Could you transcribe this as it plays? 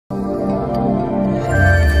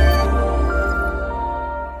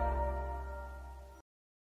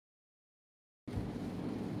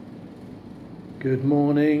Good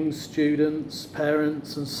morning, students,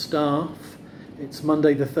 parents and staff. It's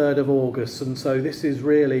Monday the 3rd of August, and so this is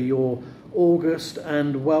really your August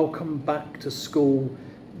and welcome back to school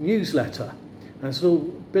newsletter. And it's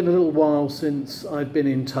been a little while since I've been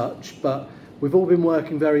in touch, but we've all been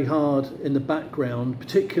working very hard in the background,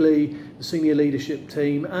 particularly the senior leadership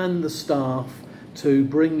team and the staff, to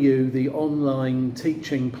bring you the online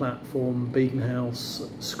teaching platform Beaconhouse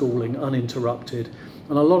Schooling Uninterrupted.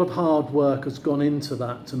 And a lot of hard work has gone into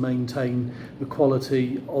that to maintain the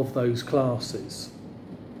quality of those classes.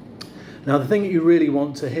 Now, the thing that you really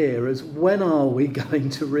want to hear is, when are we going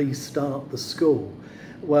to restart the school?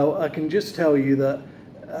 Well, I can just tell you that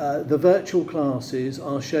the virtual classes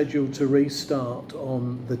are scheduled to restart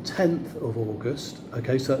on the 10th of August.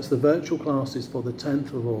 Okay, so that's the virtual classes for the 10th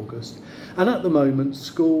of August. And at the moment,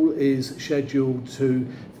 school is scheduled to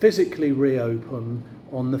physically reopen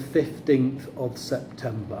on the 15th of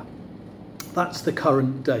September. That's the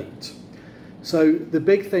current date. So the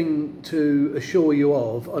big thing to assure you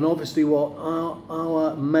of, and obviously what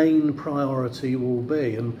our main priority will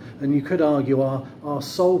be, and you could argue our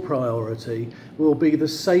sole priority, will be the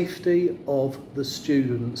safety of the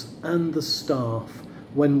students and the staff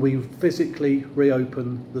when we physically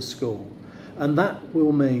reopen the school. And that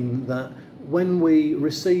will mean that when we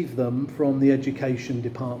receive them from the Education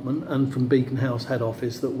Department and from Beaconhouse Head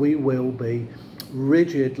Office, that we will be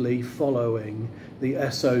rigidly following the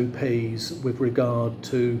SOPs with regard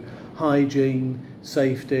to hygiene,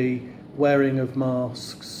 safety, wearing of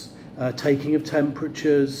masks, taking of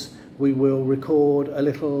temperatures. We will record a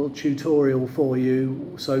little tutorial for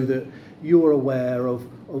you so that you're aware of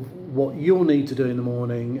what you'll need to do in the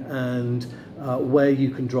morning, and where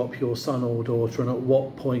you can drop your son or daughter, and at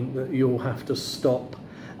what point that you'll have to stop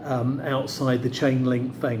outside the chain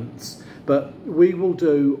link fence. But we will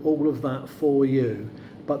do all of that for you.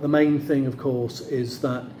 But the main thing, of course, is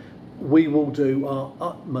that we will do our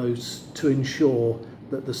utmost to ensure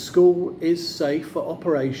that the school is safe for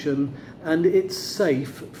operation, and it's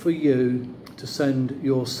safe for you to send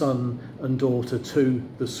your son and daughter to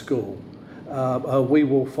the school. We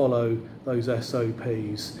will follow those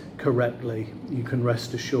SOPs correctly. You can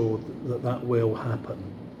rest assured that that will happen.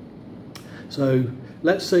 So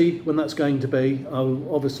let's see when that's going to be.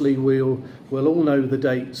 Obviously we'll all know the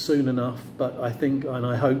date soon enough, but I think and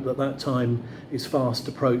I hope that that time is fast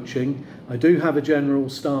approaching. I do have a general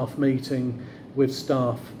staff meeting with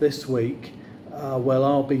staff this week where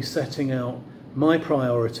I'll be setting out my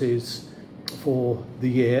priorities for the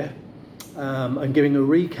year, and giving a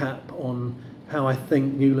recap on how I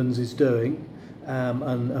think Newlands is doing,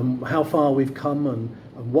 and how far we've come and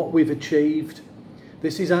what we've achieved.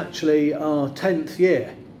 This is actually our 10th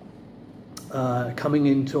year, coming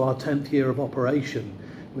into our 10th year of operation,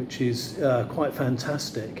 which is quite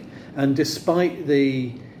fantastic. And despite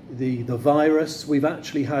the virus, we've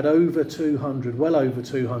actually had over 200, well over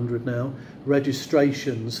 200 now,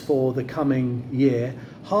 registrations for the coming year.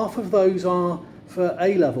 Half of those are for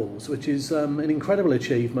A-levels, which is an incredible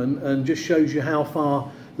achievement, and just shows you how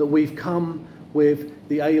far that we've come with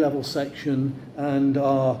the A-level section, and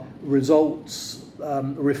our results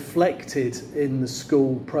reflected in the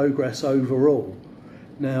school progress overall.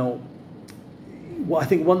 Now, I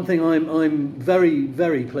think one thing I'm very,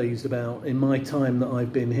 very pleased about in my time that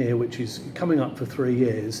I've been here, which is coming up for 3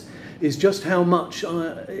 years, is just how much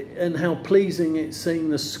and how pleasing it's seeing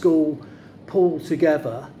the school pull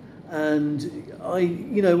together. And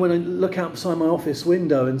when I look outside my office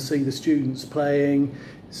window and see the students playing,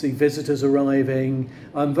 see visitors arriving,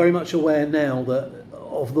 I'm very much aware now that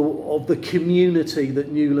of the community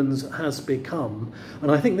that Newlands has become.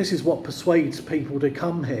 And I think this is what persuades people to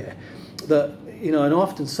come here. That, and I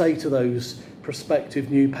often say to those prospective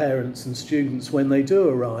new parents and students when they do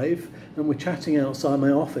arrive, and we're chatting outside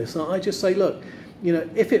my office, I just say, look,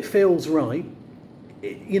 if it feels right,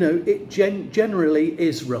 it generally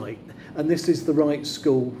is right, and this is the right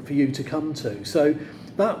school for you to come to. So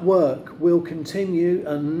that work will continue,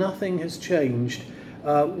 and nothing has changed.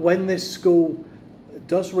 When this school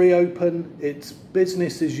does reopen, it's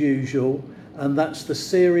business as usual, and that's the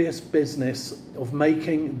serious business of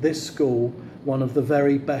making this school one of the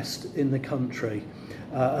very best in the country,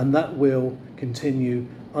 and that will continue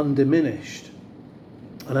undiminished.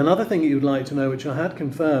 And another thing you'd like to know, which I had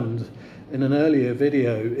confirmed in an earlier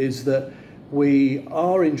video, is that we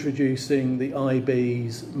are introducing the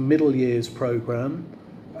IB's middle years programme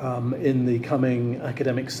in the coming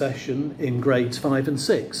academic session in grades 5 and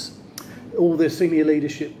 6. All the senior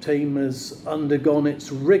leadership team has undergone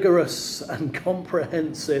its rigorous and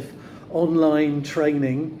comprehensive online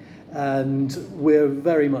training and we're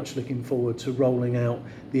very much looking forward to rolling out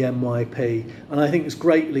the MYP. And I think it's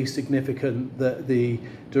greatly significant that the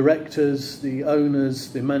directors, the owners,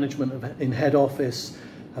 the management in head office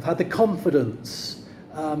have had the confidence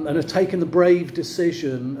and have taken the brave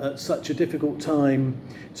decision at such a difficult time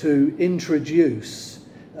to introduce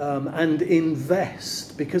and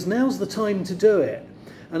invest, because now's the time to do it.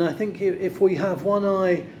 And I think if we have one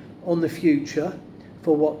eye on the future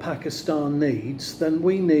for what Pakistan needs, then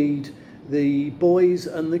we need the boys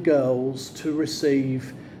and the girls to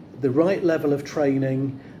receive the right level of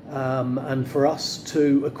training, and for us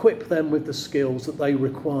to equip them with the skills that they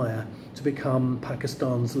require to become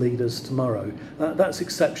Pakistan's leaders tomorrow. That's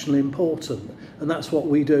exceptionally important, and that's what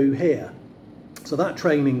we do here. So that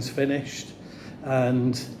training's finished,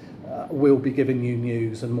 and we'll be giving you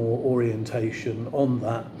news and more orientation on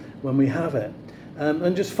that when we have it.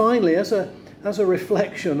 And just finally, as a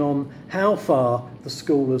reflection on how far the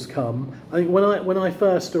school has come, I think when I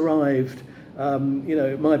first arrived,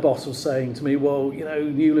 my boss was saying to me, well,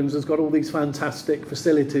 Newlands has got all these fantastic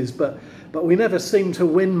facilities, but we never seem to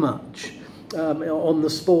win much on the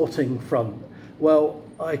sporting front. Well,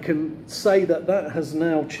 I can say that has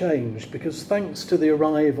now changed, because thanks to the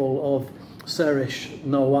arrival of Serish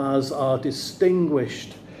Nawaz, our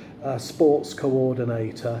distinguished sports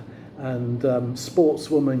coordinator and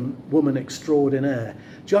sportswoman extraordinaire,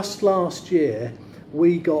 just last year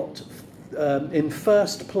we got in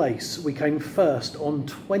first place. We came first on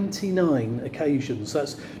 29 occasions.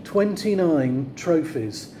 That's 29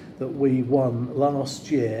 trophies that we won last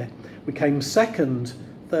year. We came second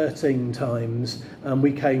 13 times, and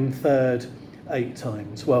we came third 8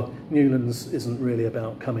 times. Well, Newlands isn't really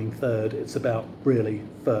about coming third, it's about really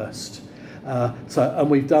first. And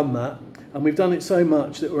we've done that, and we've done it so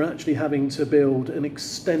much that we're actually having to build an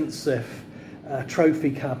extensive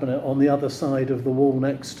trophy cabinet on the other side of the wall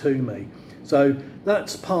next to me. So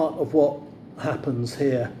that's part of what happens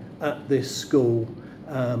here at this school,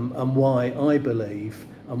 and why I believe,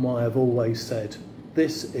 and why I've always said,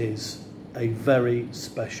 this is a very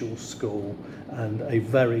special school and a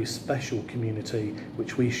very special community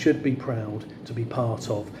which we should be proud to be part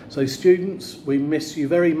of. So students, we miss you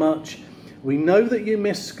very much. We know that you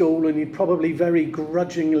miss school, and you probably very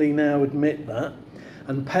grudgingly now admit that.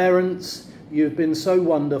 And parents, you've been so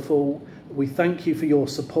wonderful. We thank you for your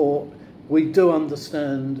support. We do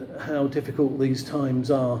understand how difficult these times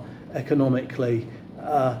are economically,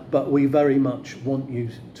 but we very much want you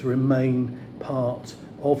to remain part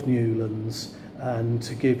of Newlands and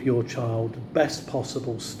to give your child the best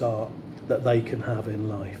possible start that they can have in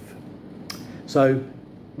life. So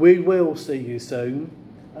we will see you soon,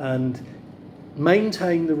 and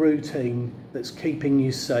maintain the routine that's keeping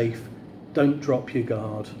you safe. Don't drop your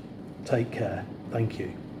guard. Take care. Thank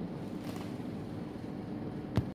you.